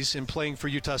memories in playing for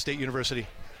Utah State University.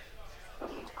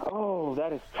 Oh,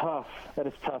 that is tough.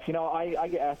 I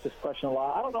get asked this question a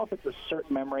lot. I don't know if it's a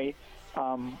certain memory.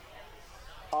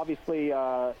 Obviously,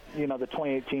 the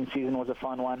 2018 season was a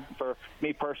fun one for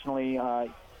me personally,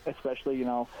 especially,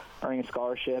 earning a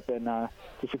scholarship and the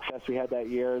success we had that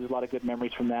year. There's a lot of good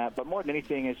memories from that. But more than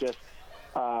anything is just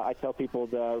I tell people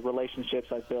the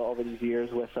relationships I've built over these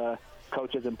years with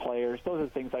coaches and players. Those are the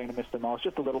things I'm going to miss the most.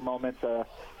 Just the little moments,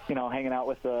 hanging out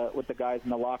with the guys in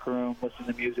the locker room,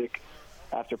 listening to music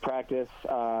after practice,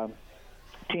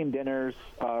 team dinners,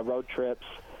 road trips,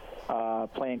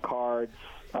 playing cards,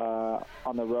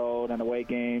 on the road and away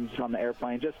games, on the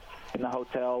airplane, just in the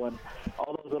hotel, and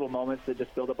all those little moments that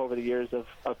just build up over the years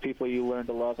of people you learn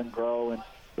to love and grow and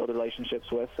build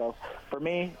relationships with. So for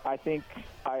me, I think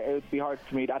it would be hard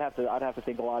for me. I'd have to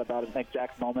think a lot about an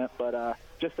exact moment, but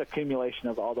just the accumulation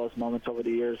of all those moments over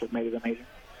the years have made it amazing.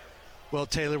 Well,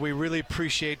 Taylor, we really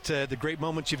appreciate the great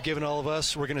moments you've given all of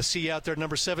us. We're going to see you out there,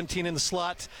 number 17 in the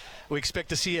slot. We expect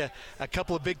to see a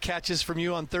couple of big catches from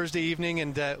you on Thursday evening,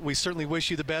 and we certainly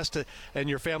wish you the best and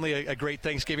your family a great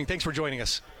Thanksgiving. Thanks for joining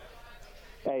us.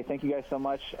 Hey, thank you guys so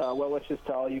much. Well wishes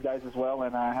to all you guys as well,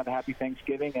 and have a happy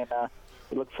Thanksgiving. And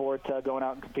we look forward to going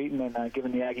out and competing and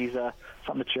giving the Aggies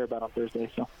something to cheer about on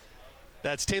Thursday. So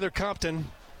that's Taylor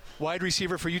Compton, wide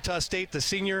receiver for Utah State, the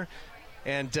senior,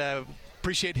 and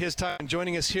Appreciate his time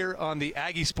joining us here on the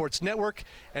Aggie Sports Network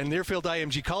and Learfield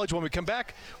IMG College. When we come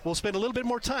back, we'll spend a little bit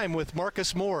more time with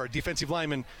Marcus Moore, defensive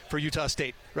lineman for Utah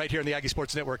State, right here on the Aggie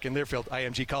Sports Network and Learfield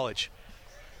IMG College.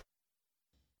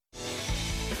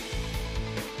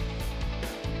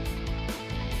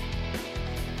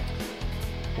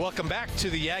 Welcome back to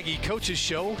the Aggie Coaches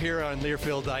Show here on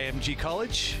Learfield IMG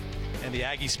College and the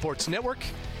Aggie Sports Network.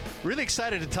 Really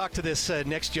excited to talk to this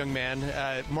next young man,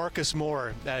 Marcus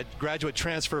Moore, graduate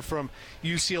transfer from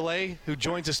UCLA, who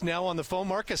joins us now on the phone.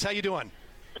 Marcus, how you doing?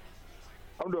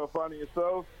 I'm doing fine. And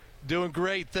yourself? Doing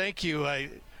great, thank you.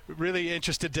 Really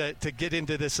interested to get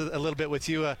into this a little bit with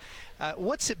you.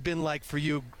 What's it been like for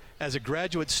you as a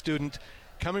graduate student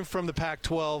coming from the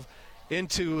Pac-12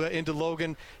 into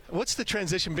Logan? What's the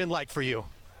transition been like for you?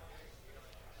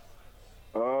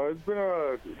 It's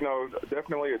been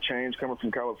definitely a change coming from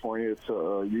California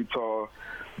to Utah,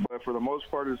 but for the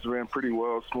most part, it's been pretty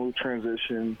well, smooth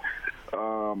transition.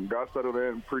 Got settled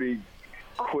in pretty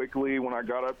quickly when I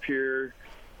got up here,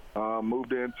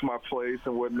 moved into my place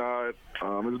and whatnot.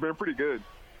 It's been pretty good.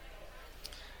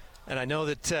 And I know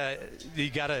that you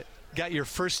got your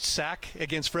first sack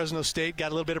against Fresno State, got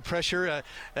a little bit of pressure.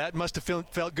 That must have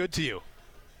felt good to you.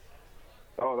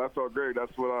 Oh, that felt great.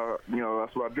 That's what I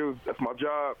do. That's my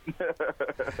job.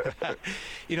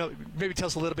 Maybe tell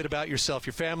us a little bit about yourself,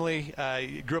 your family.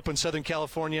 You grew up in Southern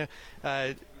California.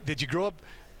 Did you grow up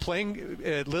playing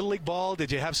Little League ball?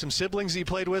 Did you have some siblings that you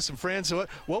played with, some friends? So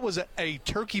what was a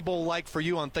Turkey Bowl like for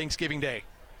you on Thanksgiving Day?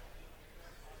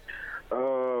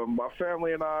 My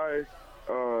family and I,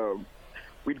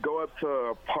 we'd go up to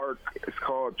a park. It's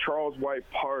called Charles White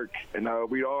Park, and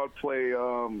we'd all play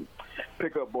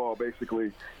pickup ball,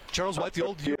 basically. Charles White, the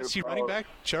old USC running back?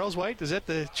 Charles White? Is that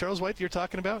the Charles White you're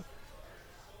talking about?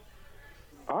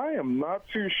 I am not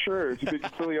too sure, to be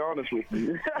completely honest with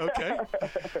you. Okay.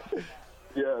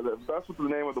 Yeah, that's what the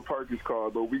name of the park is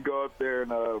called. But we go up there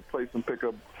and play some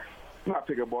not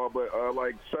pickup ball, but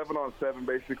like 7-on-7,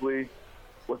 basically,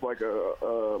 with like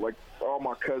all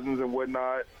my cousins and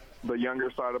whatnot, the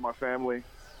younger side of my family.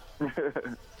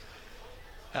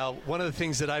 One of the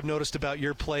things that I've noticed about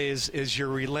your play is your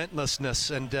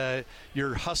relentlessness and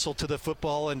your hustle to the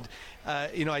football, and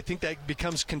I think that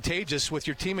becomes contagious with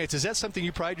your teammates. Is that something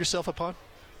you pride yourself upon?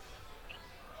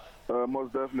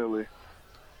 Most definitely.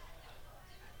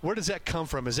 Where does that come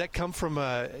from? Does that come from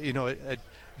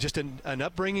just an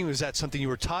upbringing? Is that something you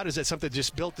were taught? Is that something that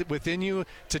just built within you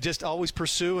to just always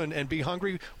pursue and be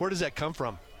hungry? Where does that come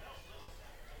from?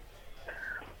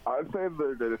 I'd say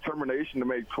the determination to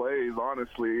make plays,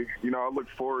 honestly. I look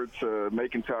forward to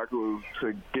making tackles,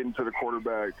 to getting to the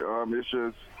quarterback. It's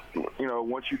just,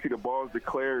 once you see the ball is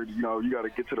declared, you got to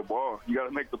get to the ball. You got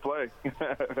to make the play.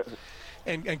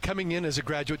 and coming in as a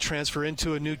graduate transfer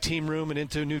into a new team room and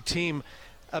into a new team,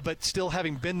 but still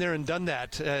having been there and done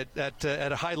that at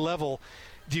a high level,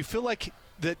 do you feel like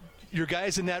that your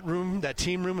guys in that room, that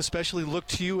team room especially, look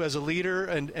to you as a leader,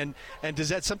 and is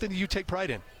that something that you take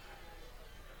pride in?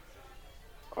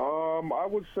 I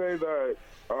would say that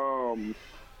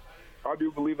I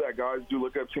do believe that guys do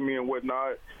look up to me and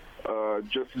whatnot,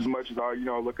 just as much as I,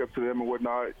 look up to them and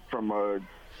whatnot, from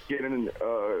getting,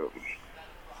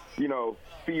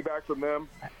 feedback from them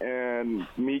and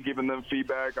me giving them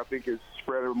feedback. I think it's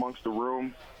spread amongst the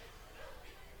room.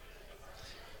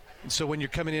 So when you're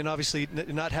coming in, obviously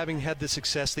not having had the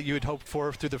success that you had hoped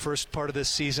for through the first part of this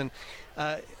season,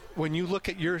 when you look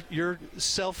at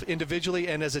yourself individually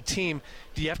and as a team,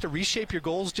 do you have to reshape your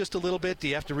goals just a little bit? Do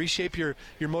you have to reshape your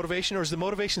motivation, or is the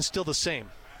motivation still the same?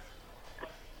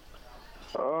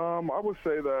 I would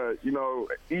say that,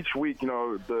 each week,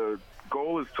 the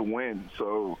goal is to win.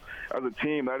 So as a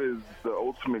team, that is the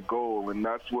ultimate goal, and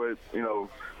that's what,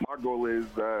 my goal is.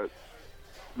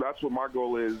 That's what my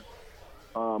goal is,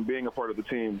 being a part of the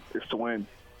team, is to win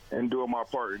and doing my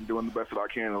part and doing the best that I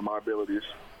can with my abilities.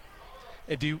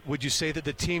 And would you say that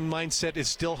the team mindset is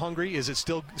still hungry? Is it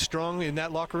still strong in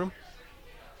that locker room?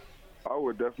 I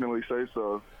would definitely say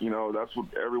so. That's what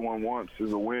everyone wants,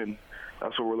 is a win.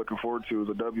 That's what we're looking forward to, is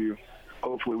a W.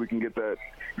 Hopefully we can get that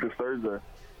this Thursday.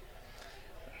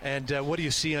 And what do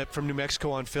you see from New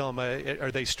Mexico on film?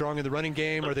 Are they strong in the running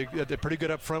game? Are they pretty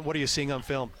good up front? What are you seeing on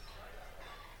film?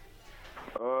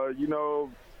 I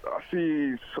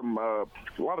see some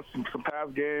pass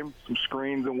game, some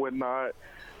screens and whatnot.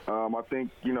 I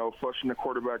think, flushing the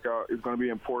quarterback out is going to be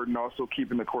important. Also,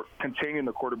 containing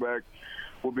the quarterback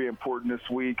will be important this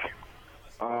week.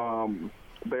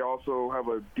 They also have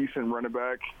a decent running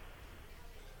back.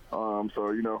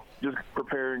 So, just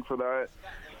preparing for that.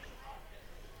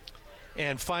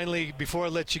 And finally, before I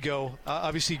let you go,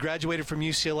 obviously you graduated from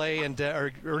UCLA and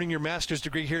are earning your master's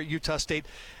degree here at Utah State.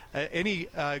 Any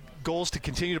goals to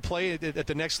continue to play at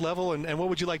the next level, and what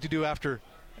would you like to do after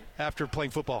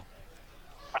playing football?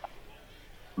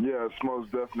 Yes,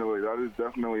 most definitely. That is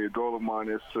definitely a goal of mine,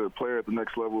 is to play at the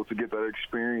next level, to get that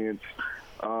experience.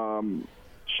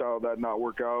 Shall that not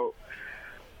work out,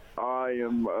 I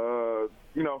am,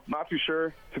 not too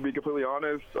sure, to be completely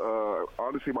honest.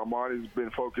 Honestly, my mind has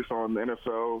been focused on the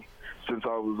NFL since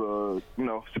I was,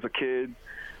 since a kid.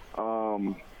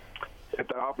 If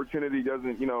that opportunity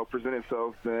doesn't, present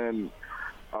itself, then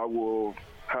I will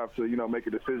have to, make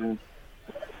a decision.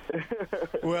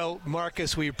 Well,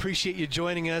 Marcus, we appreciate you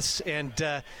joining us, and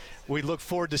we look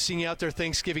forward to seeing you out there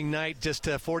Thanksgiving night, just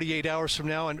 48 hours from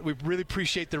now, and we really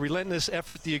appreciate the relentless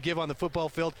effort that you give on the football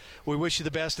field. We wish you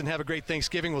the best and have a great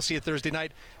Thanksgiving. We'll see you Thursday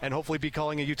night and hopefully be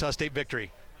calling a Utah State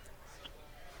victory.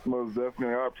 Most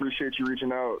definitely. I appreciate you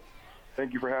reaching out.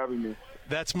 Thank you for having me.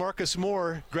 That's Marcus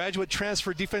Moore, graduate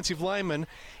transfer defensive lineman,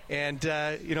 and,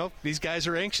 these guys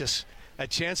are anxious. A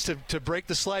chance to break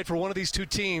the slide for one of these two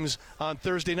teams on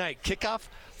Thursday night. Kickoff,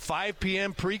 5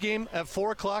 p.m. pregame at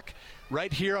 4 o'clock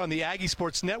right here on the Aggie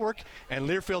Sports Network and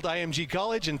Learfield IMG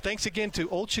College. And thanks again to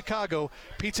Old Chicago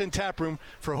Pizza and Tap Room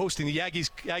for hosting the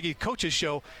Aggie Coaches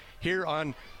Show here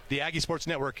on the Aggie Sports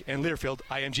Network and Learfield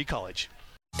IMG College.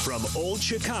 From Old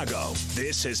Chicago,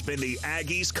 this has been the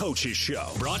Aggies Coaches Show,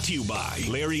 brought to you by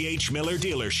Larry H. Miller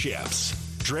Dealerships.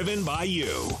 Driven by you,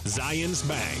 Zions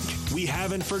Bank. We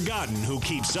haven't forgotten who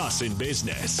keeps us in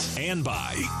business. And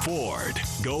by Ford.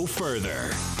 Go further.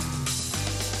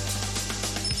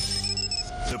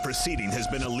 The proceeding has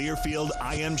been a Learfield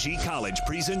IMG College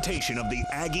presentation of the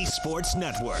Aggie Sports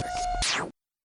Network.